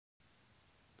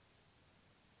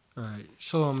Alright,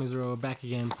 Shalom Israel, back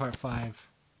again, part 5.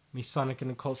 Masonic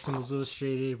and Occult Symbols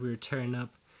Illustrated. We were tearing up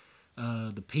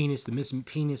the penis, the missing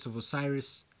penis of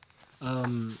Osiris. Alright,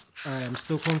 I'm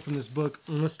still quoting from this book.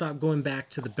 I'm going to stop going back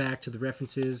to the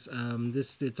references.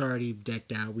 It's already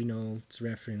decked out. We know it's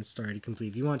referenced, already complete.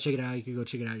 If you want to check it out, you can go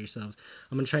check it out yourselves.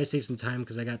 I'm going to try to save some time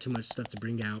because I got too much stuff to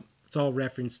bring out. It's all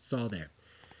referenced, it's all there.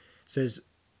 It says,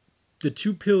 the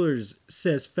two pillars,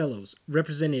 says Fellows,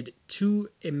 represented two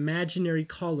imaginary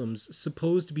columns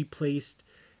supposed to be placed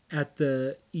at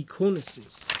the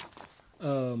econosis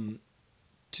to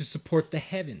support the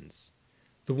heavens.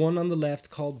 The one on the left,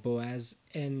 called Boaz,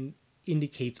 and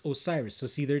indicates Osiris. So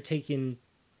see, they're taking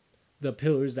the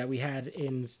pillars that we had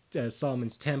in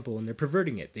Solomon's temple and they're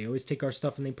perverting it. They always take our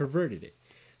stuff and they perverted it.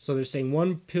 So they're saying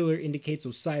one pillar indicates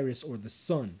Osiris or the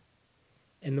sun,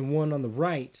 and the one on the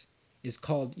right is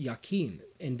called Yakin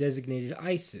and designated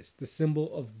Isis, the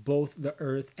symbol of both the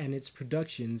earth and its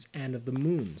productions and of the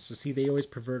moon. So see, they always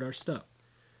pervert our stuff.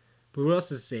 But what else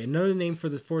does it say? Another name for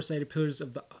the four-sided pillars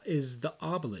is the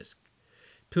obelisk.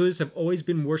 Pillars have always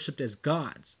been worshipped as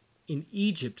gods. In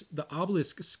Egypt, the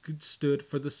obelisk stood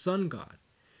for the sun god.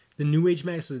 The New Age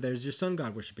magazine, so there's your sun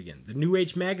god worship again. The New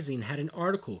Age magazine had an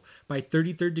article by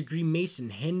 33rd degree Mason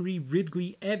Henry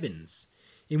Ridgely Evans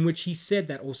in which he said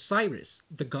that Osiris,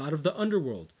 the god of the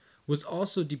underworld, was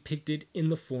also depicted in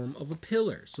the form of a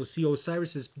pillar. So see,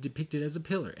 Osiris is depicted as a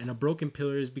pillar, and a broken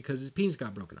pillar is because his penis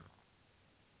got broken off.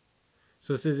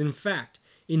 So it says, in fact,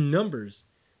 in Numbers,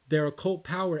 their occult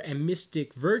power and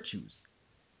mystic virtues,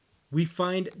 we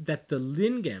find that the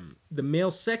lingam, the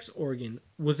male sex organ,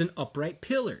 was an upright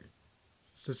pillar.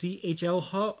 So see, H.L.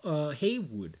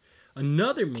 Haywood,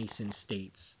 another Mason,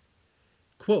 states,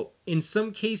 quote, in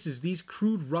some cases, these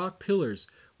crude rock pillars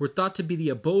were thought to be the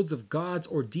abodes of gods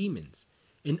or demons,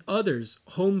 in others,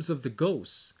 homes of the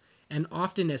ghosts, and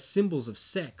often as symbols of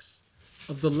sex.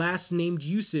 Of the last named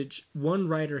usage, one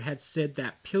writer had said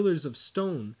that pillars of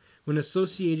stone, when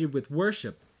associated with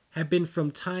worship, have been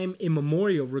from time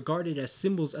immemorial regarded as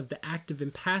symbols of the active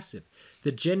and passive,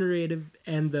 the generative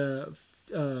and the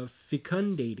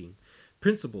fecundating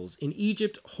principles. In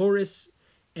Egypt, Horus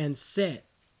and Set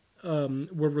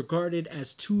were regarded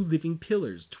as two living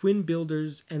pillars, twin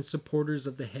builders and supporters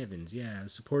of the heavens. Yeah,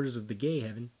 supporters of the gay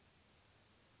heaven.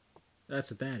 That's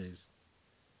what that is.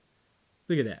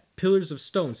 Look at that. Pillars of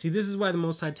stone. See, this is why the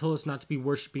Most High told us not to be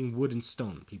worshiping wood and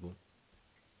stone, people.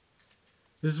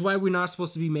 This is why we're not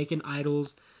supposed to be making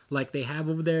idols like they have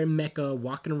over there in Mecca,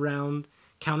 walking around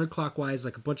counterclockwise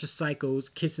like a bunch of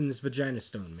psychos kissing this vagina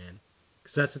stone, man.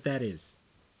 Because that's what that is.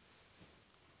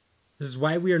 This is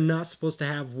why we are not supposed to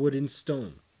have wood and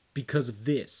stone. Because of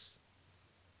this.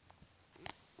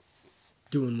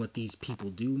 Doing what these people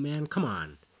do, man. Come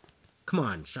on. Come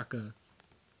on, Shaka.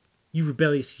 You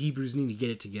rebellious Hebrews need to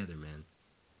get it together, man.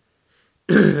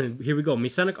 Here we go.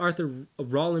 Masonic Arthur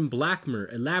Rollin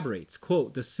Blackmer elaborates,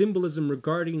 quote, the symbolism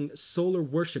regarding solar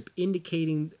worship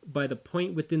indicating by the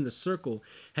point within the circle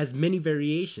has many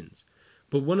variations.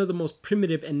 But one of the most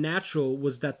primitive and natural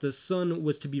was that the sun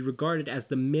was to be regarded as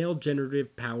the male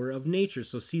generative power of nature.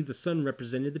 So see, the sun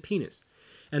represented the penis.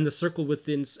 And the circle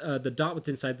within, the dot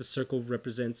within inside the circle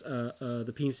represents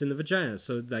the penis in the vagina.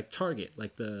 So like target,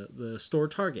 like the store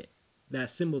target. That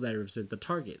symbol that represents the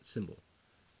target symbol.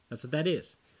 That's what that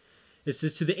is. It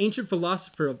says, to the ancient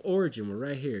philosopher of origin, we're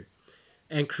right here,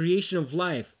 and creation of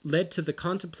life led to the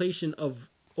contemplation of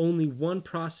only one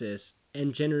process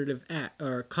and generative act,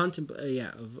 or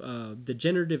the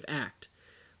generative act,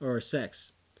 or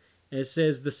sex. And it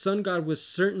says, the sun god was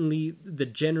certainly the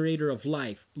generator of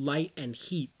life, light and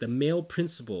heat, the male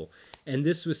principle, and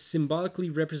this was symbolically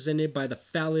represented by the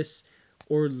phallus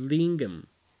or lingam,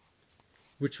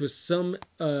 which was some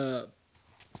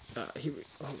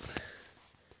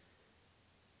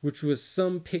which was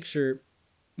some picture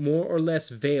more or less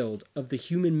veiled of the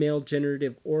human male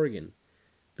generative organ.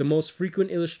 The most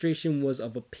frequent illustration was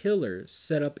of a pillar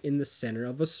set up in the center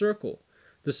of a circle.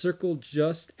 The circle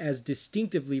just as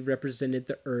distinctively represented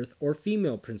the earth or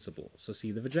female principle. So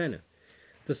see the vagina.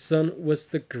 The sun was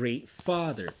the great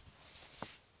father.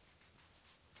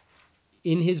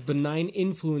 In his benign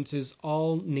influences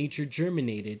all nature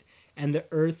germinated, and the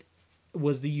earth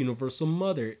was the universal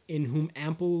mother, in whom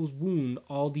ample wound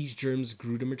all these germs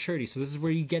grew to maturity. So this is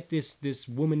where you get this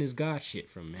woman is God shit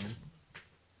from, man.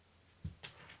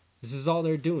 This is all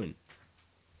they're doing. It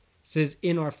says,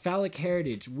 in our phallic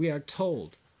heritage, we are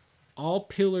told all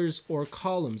pillars or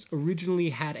columns originally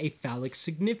had a phallic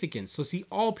significance. So see,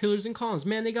 all pillars and columns.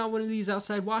 Man, they got one of these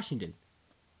outside Washington.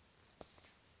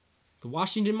 The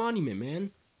Washington Monument,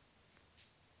 man.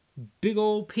 Big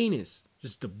old penis.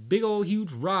 Just a big old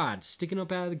huge rod sticking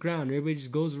up out of the ground. Everybody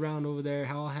just goes around over there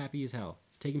all happy as hell,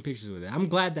 taking pictures with it. I'm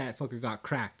glad that fucker got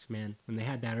cracked, man, when they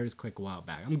had that earthquake a while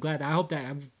back. I'm glad.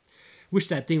 I wish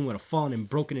that thing would have fallen and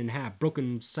broken in half,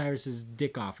 broken Cyrus's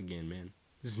dick off again, man.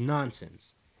 This is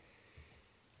nonsense.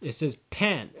 It says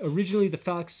Pan, originally the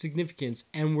phallic significance,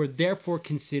 and were therefore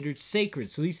considered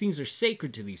sacred. So these things are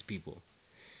sacred to these people.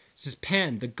 It says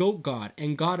Pan, the goat god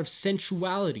and god of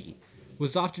sensuality,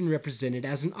 was often represented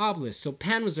as an obelisk. So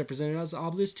Pan was represented as an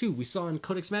obelisk too. We saw in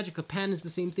Codex Magica, Pan is the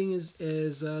same thing as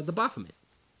the Baphomet.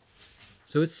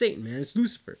 So it's Satan, man. It's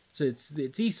Lucifer.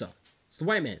 It's Esau. It's the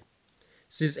white man. It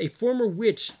says a former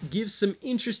witch gives some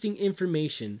interesting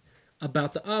information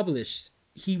about the obelisk.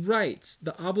 He writes,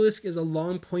 the obelisk is a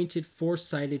long pointed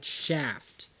four-sided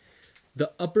shaft, the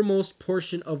uppermost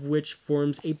portion of which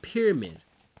forms a pyramid.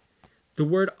 The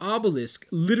word obelisk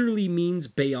literally means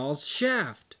Baal's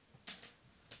shaft.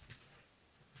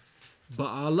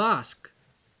 Baalask.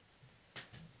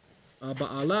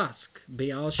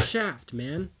 Baal's shaft,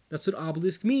 man. That's what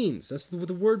obelisk means. That's what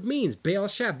the word means.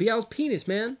 Baal's shaft. Baal's penis,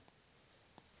 man.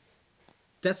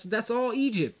 That's all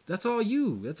Egypt. That's all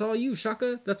you. That's all you,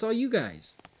 Shaka. That's all you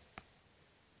guys.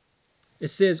 It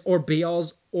says, or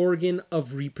Baal's organ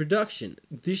of reproduction.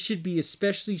 This should be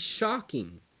especially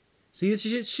shocking. See, this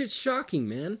shit's shocking,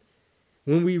 man.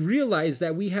 When we realize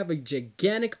that we have a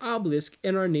gigantic obelisk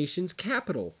in our nation's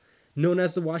capital, known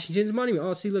as the Washington's Monument.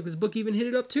 Oh, see, look, this book even hit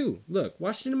it up too. Look,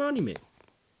 Washington Monument.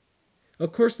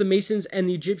 Of course, the Masons and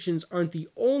the Egyptians aren't the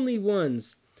only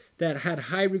ones that had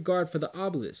high regard for the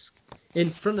obelisk. In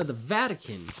front of the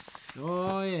Vatican.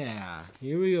 Oh, yeah.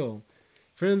 Here we go. In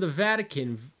front of the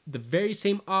Vatican, the very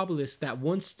same obelisk that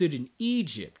once stood in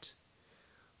Egypt.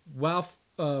 Ralph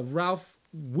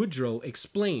Woodrow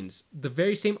explains, the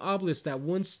very same obelisk that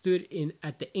once stood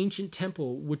at the ancient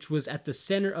temple, which was at the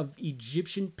center of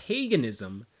Egyptian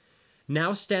paganism,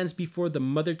 now stands before the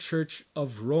mother church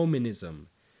of Romanism.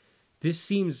 This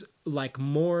seems like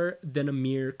more than a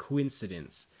mere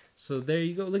coincidence. So there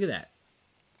you go. Look at that.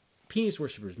 Penis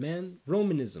worshippers, man.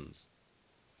 Romanisms.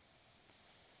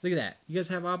 Look at that. You guys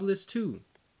have obelisks too.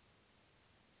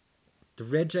 The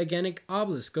red gigantic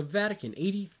obelisk of Vatican,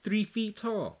 83 feet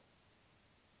tall.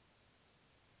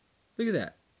 Look at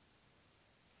that.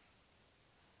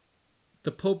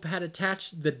 The Pope had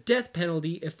attached the death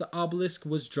penalty if the obelisk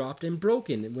was dropped and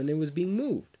broken when it was being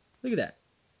moved. Look at that.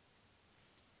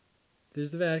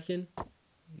 There's the Vatican.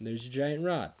 And there's your giant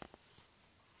rod.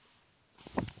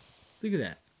 Look at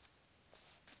that.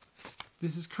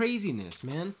 This is craziness,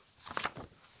 man.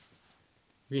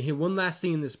 We're going to hit one last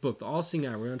thing in this book, the All-Seeing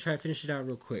Eye. We're going to try to finish it out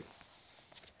real quick.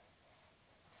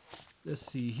 Let's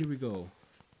see. Here we go.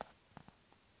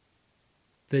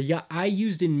 The eye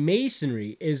used in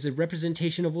masonry is a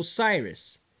representation of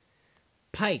Osiris.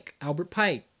 Albert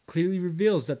Pike, clearly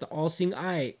reveals that the all-seeing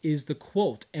eye is the,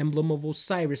 quote, emblem of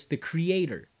Osiris, the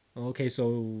creator. Okay,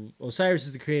 so Osiris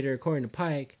is the creator according to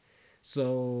Pike.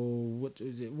 So what?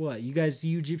 You guys,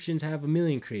 you Egyptians have a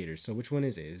million creators. So which one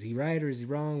is it? Is he right or is he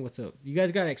wrong? What's up? You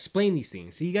guys got to explain these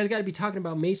things. So you guys got to be talking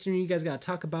about masonry. You guys got to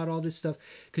talk about all this stuff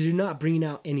because you're not bringing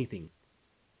out anything.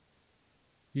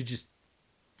 You're just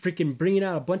freaking bringing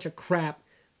out a bunch of crap,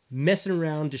 messing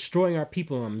around, destroying our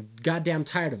people. I'm goddamn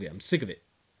tired of it. I'm sick of it.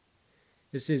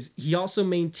 It says, he also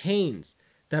maintains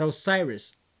that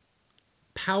Osiris,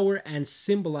 power and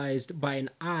symbolized by an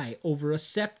eye over a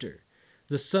scepter.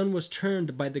 The sun was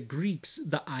termed by the Greeks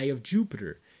the eye of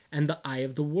Jupiter and the eye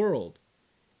of the world.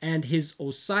 And his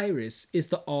Osiris is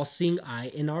the all-seeing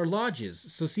eye in our lodges.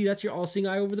 So see, that's your all-seeing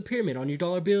eye over the pyramid. On your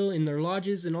dollar bill, in their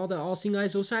lodges, and all that all-seeing eye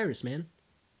is Osiris, man.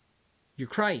 Your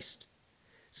Christ.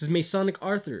 This is Masonic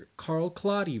author Carl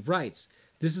Claudy writes,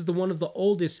 this is one of the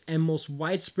oldest and most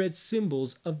widespread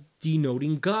symbols of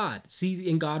denoting God. See,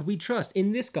 in God we trust.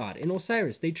 In this God, in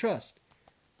Osiris, they trust.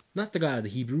 Not the God of the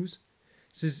Hebrews.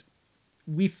 It says,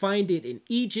 we find it in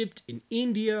Egypt, in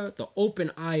India. The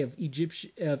open eye of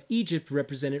Egypt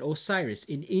represented Osiris.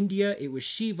 In India, it was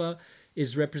Shiva,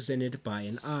 is represented by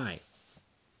an eye.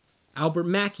 Albert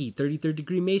Mackey, 33rd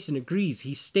degree Mason, agrees.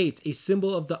 He states, a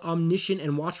symbol of the omniscient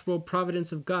and watchful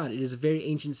providence of God. It is a very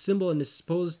ancient symbol and is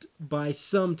supposed by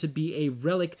some to be a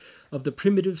relic of the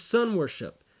primitive sun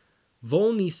worship.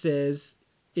 Volney says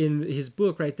in his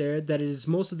book right there that it is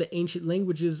most of the ancient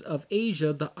languages of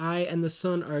Asia, the eye and the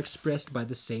sun are expressed by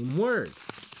the same word.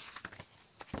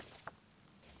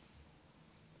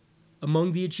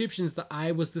 Among the Egyptians, the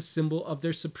eye was the symbol of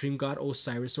their supreme god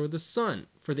Osiris, or the sun.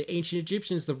 For the ancient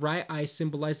Egyptians, the right eye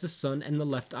symbolized the sun and the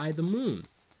left eye the moon.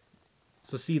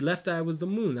 So see, left eye was the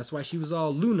moon. That's why she was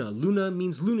all Luna. Luna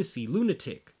means lunacy,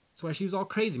 lunatic. That's why she was all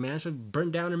crazy, man. She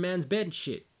burned down her man's bed and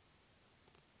shit.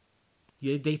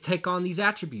 Yeah, they take on these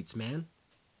attributes, man.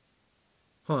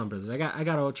 Hold on, brothers. I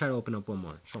gotta try to open up one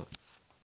more. Hold on.